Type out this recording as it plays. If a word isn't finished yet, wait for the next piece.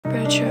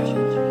Retro,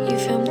 you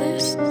filmed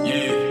this?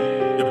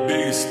 Yeah, the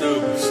biggest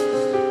stubborns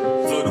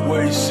for the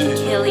way shit.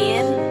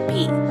 Killian,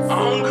 Beatz.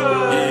 I'm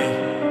good.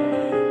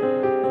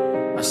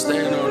 Yeah, I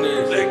stand on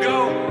it. Let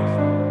go.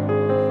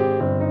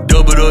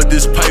 Doubled up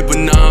this paper,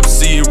 now I'm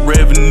seeing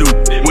revenue.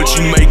 What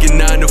you making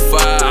 9 to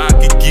 5, I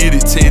could get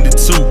it 10 to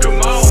 2. Come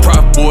on.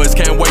 Prop boys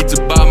can't wait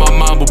to buy my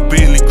mama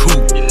Bentley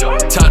coupe.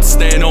 Taught to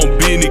stand on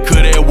business,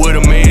 cause that's what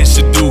a man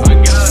should do.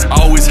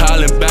 Always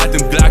hollering about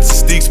them blocks and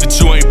sticks, but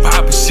you ain't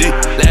poppin' shit.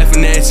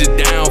 Laughing at you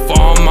down for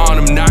I'm on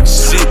them knockin'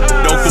 shit.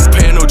 Don't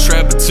compare no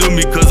trapper to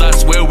me, cause I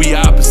swear we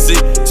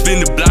opposite. Spin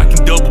the block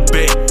and double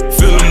back,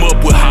 fill them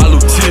up with hollow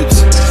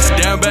tips.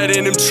 Down bad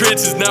in them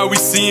trenches, now we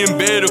seeing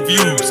better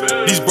views.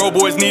 These bro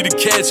boys need to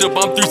catch up,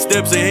 I'm 3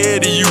 steps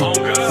ahead of you.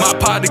 My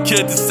partner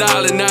kept it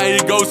solid, now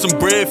here goes some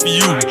bread for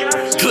you.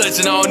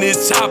 Clutching on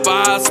this chopper,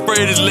 I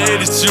spray this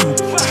lead at you.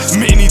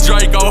 Mini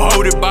Draco,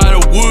 hold it by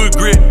the wood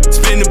grip.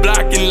 Spin the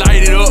block and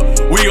light it up,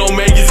 we gon'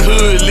 make his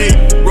hood lit.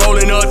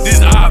 Rolling up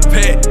this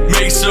iPad,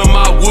 make sure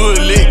my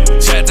wood lit.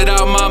 Chatted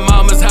out my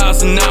mama's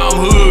house and now I'm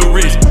hood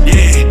rich.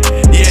 Yeah,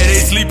 they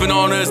sleeping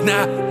on us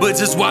now, but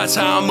just watch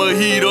how I'ma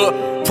heat up.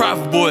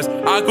 Profit boys,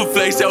 I can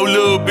flex your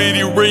little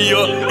bitty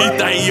re-up. He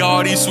think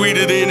y'all these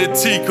sweeter than a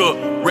teacup.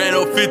 Ran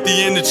up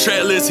 50 in the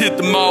trap, let's hit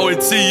the mall and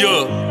tee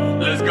up.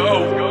 Let's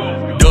go.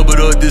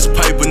 Doubled up this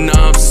paper,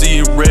 now I'm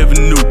seeing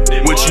revenue.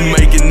 What you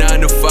making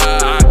 9 to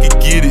 5, I could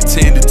get it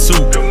 10 to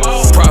 2.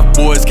 Prop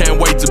boys can't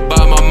wait to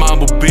buy my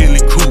mama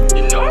Bentley coupe.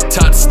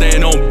 Taught to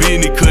stand on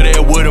business, cause that's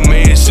what a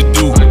man should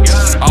do.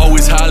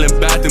 Always hollering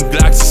about them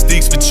blocks and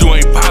sticks, but you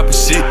ain't poppin'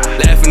 shit.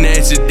 Laughing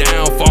at you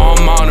down for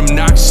I'm on them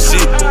knockin'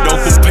 shit. Don't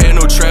compare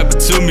no trapper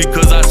to me,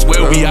 cause I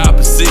swear we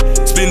opposite.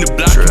 Spin the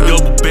block and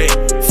double back,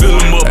 fill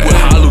them up with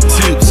hollow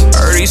tips.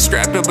 Already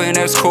strapped up and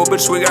that's cool,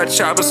 bitch, we got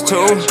choppers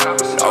too.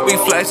 I'll be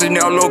flashing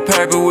y'all little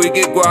pack, but we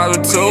get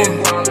guala too.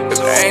 If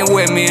they ain't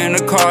with me in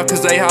the car,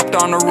 cause they hopped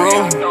on the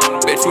roof.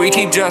 Bitch, we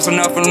keep dressing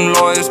up in them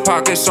lawyers'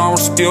 pockets on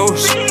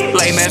excuse.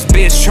 Lame ass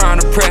bitch trying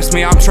to press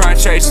me, I'm trying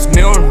to chase this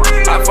million.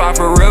 I fight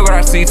for real, but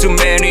I see too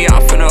many,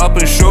 I'm finna up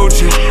and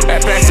shoot you.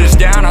 That passage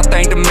down, I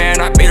thank the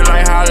man, I beat it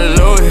like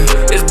hallelujah.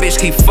 This bitch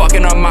keep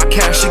fucking up my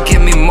cash, she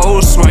give me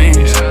mood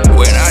swings.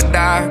 When I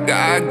die,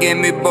 God give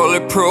me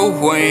bulletproof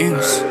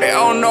wings. They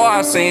don't know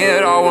I seen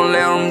it, I won't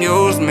let them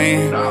use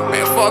me.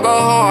 Man, fuck a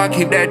hoe, I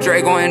keep that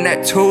Draco in that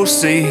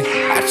 2C.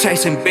 I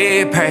chasing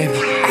big paper,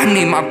 I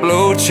need my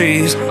blue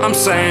cheese, I'm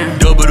saying.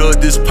 Doubled up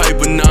this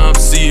paper, now I'm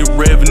seeing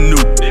revenue.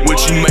 What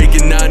you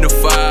making 9 to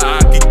 5,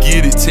 I could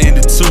get it 10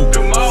 to 2.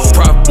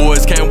 Prop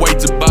boys can't wait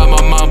to buy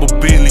my mama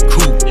Bentley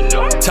coupe.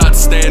 Taught to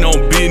stand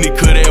on business,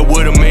 cause that's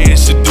what a man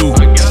should do.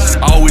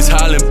 Always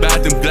hollering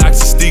about them blocks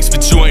and sticks,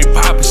 but you ain't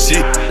poppin'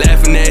 shit.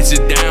 Laughing at you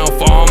down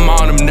for I'm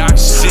on them knockin'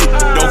 shit.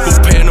 Don't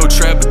compare no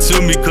trapper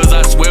to me, cause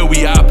I swear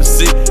we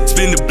opposite.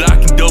 Spin the block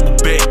and double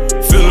back,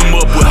 fill them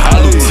up with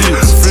hollow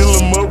tips. Fill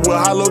them up with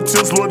hollow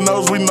tips, Lord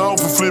knows we known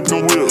for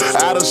flipping wheels.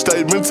 Out of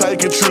state, been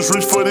taking trips,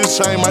 reach for this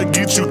chain, might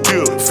get you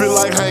killed. Feel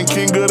like Hank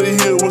King of the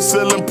Hill, was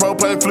selling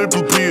propane,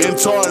 flipping pills. And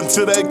taught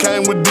until that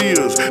came with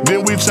deals.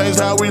 Then we changed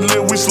how we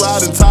live, we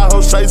slide in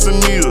Tahoe, chasing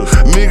meals.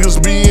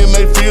 Niggas be in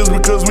they fields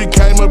because we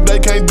came up, they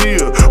can't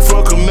deal.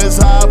 Fuck them,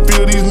 that's how I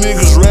feel, these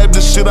niggas rap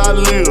the shit I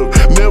live.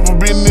 Never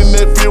been in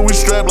that field, we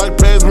strapped like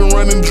pads, been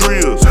running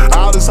drills.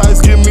 All this ice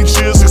give me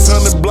chills,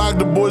 600 block,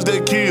 the boys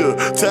that kill.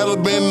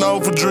 Taliban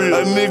known for drill,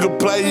 a nigga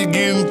play, he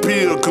getting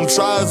peeled. Come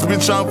try us,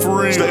 bitch, I'm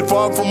for real. Stay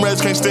far from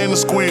rats, can't stand the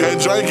squeal.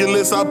 Can't drink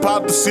unless I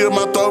pop the seal,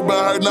 my throat been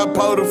hurt, not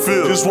pour the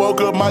feel. Just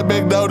woke up, my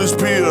back door this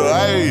pill,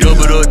 ayy.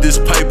 Doubled up this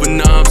paper,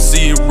 now I'm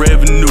seeing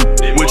revenue.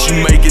 What you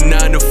making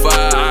 9 to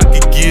 5, I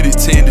could get it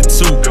 10 to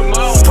 2.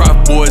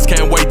 Prop boys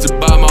can't wait to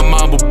buy my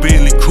mama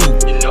Bentley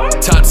coupe.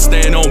 Taught to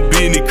stand on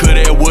business, cause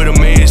that's what a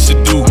man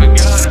should do.